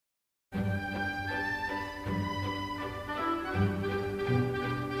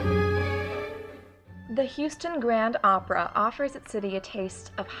The Houston Grand Opera offers its city a taste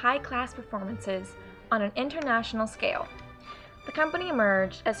of high-class performances on an international scale. The company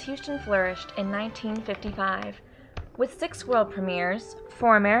emerged as Houston flourished in 1955, with 6 world premieres,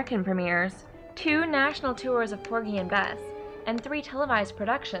 4 American premieres, 2 national tours of Porgy and Bess, and 3 televised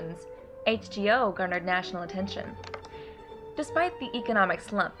productions. HGO garnered national attention. Despite the economic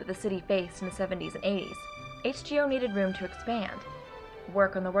slump that the city faced in the 70s and 80s, HGO needed room to expand.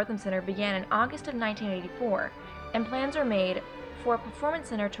 Work on the Wortham Center began in August of 1984, and plans were made for a performance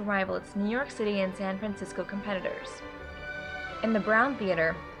center to rival its New York City and San Francisco competitors. In the Brown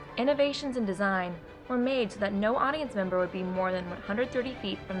Theater, innovations in design were made so that no audience member would be more than 130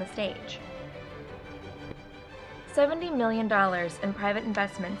 feet from the stage. $70 million in private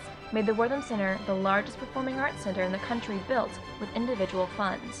investments made the Wortham Center the largest performing arts center in the country built with individual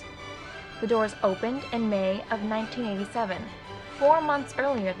funds. The doors opened in May of 1987, 4 months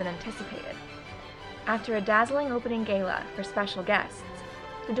earlier than anticipated. After a dazzling opening gala for special guests,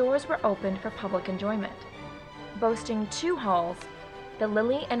 the doors were opened for public enjoyment. Boasting 2 halls, the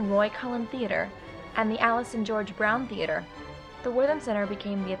Lily and Roy Cullen Theater and the Alice and George Brown Theater, the Wortham Center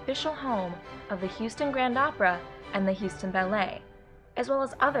became the official home of the Houston Grand Opera and the Houston Ballet, as well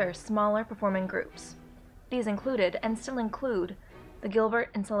as other smaller performing groups. These included, and still include, the Gilbert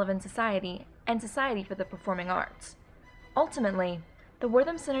and Sullivan Society and Society for the Performing Arts. Ultimately, the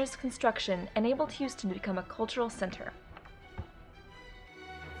Wortham Center's construction enabled Houston to become a cultural center,